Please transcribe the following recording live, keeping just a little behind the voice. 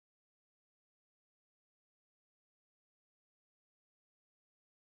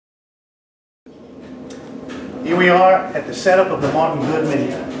Here we are at the setup of the Martin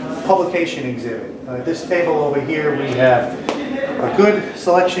Goodman publication exhibit. At this table over here we have a good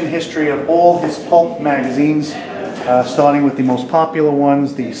selection history of all his pulp magazines, starting with the most popular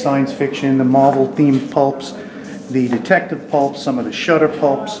ones, the science fiction, the Marvel themed pulps, the detective pulps, some of the Shutter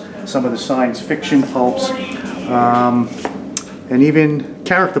pulps, some of the science fiction pulps, and even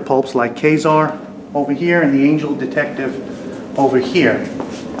character pulps like Kazar over here and the Angel Detective over here.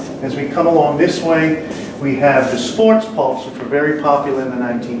 As we come along this way, we have the sports pulps, which were very popular in the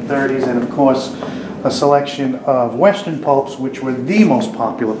 1930s, and of course a selection of Western pulps, which were the most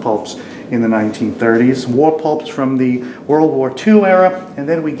popular pulps in the 1930s. War pulps from the World War II era, and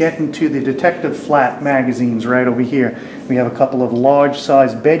then we get into the detective flat magazines right over here. We have a couple of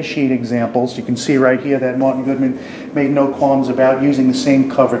large-size bedsheet examples. You can see right here that Martin Goodman made no qualms about using the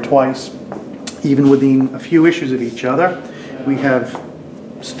same cover twice, even within a few issues of each other. We have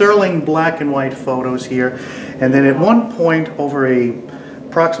sterling black and white photos here, and then at one point over a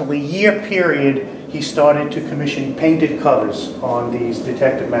approximately year period he started to commission painted covers on these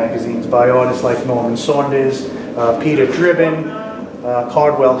detective magazines by artists like Norman Saunders, Peter Dribbin,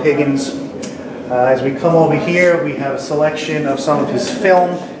 Cardwell Higgins. As we come over here, we have a selection of some of his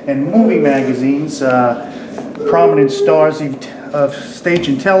film and movie magazines, prominent stars of stage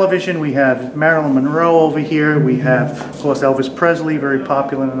and television. We have Marilyn Monroe over here. We have, of course, Elvis Presley, very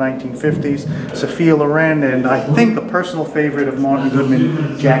popular in the 1950s, Sophia Loren, and I think a personal favorite of Martin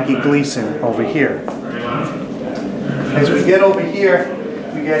Goodman, Jackie Gleason over here. As we get over here,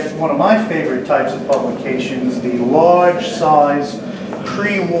 we get one of my favorite types of publications, the large size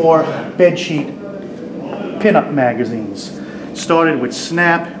pre-war bedsheet pinup magazines. Started with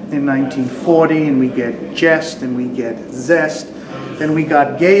Snap in 1940, and we get Jest and we get Zest. Then we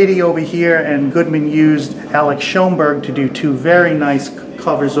got Gaiety over here, and Goodman used Alex Schoenberg to do two very nice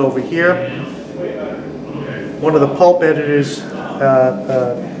covers over here. One of the pulp editors,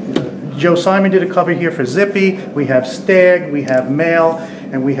 Joe Simon, did a cover here for Zippy. We have Stag, we have Mail,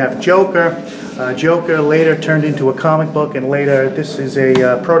 and we have Joker. Joker later turned into a comic book, and later this is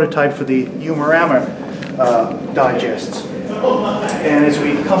a prototype for the Humorama digests. And as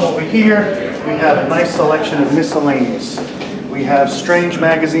we come over here, we have a nice selection of miscellaneous. We have strange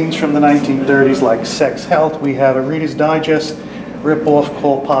magazines from the 1930s like Sex Health. We have a Reader's Digest ripoff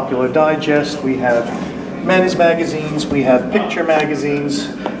called Popular Digest. We have men's magazines. We have picture magazines.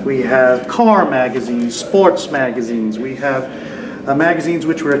 We have car magazines, sports magazines. We have magazines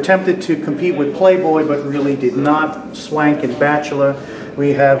which were attempted to compete with Playboy but really did not, Swank and Bachelor.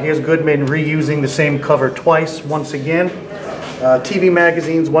 We have, here's Goodman reusing the same cover twice, once again. TV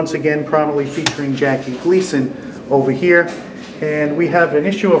magazines, once again, prominently featuring Jackie Gleason over here. And we have an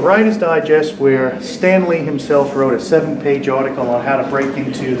issue of Writer's Digest where Stan Lee himself wrote a 7-page article on how to break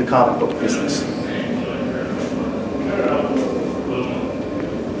into the comic book business.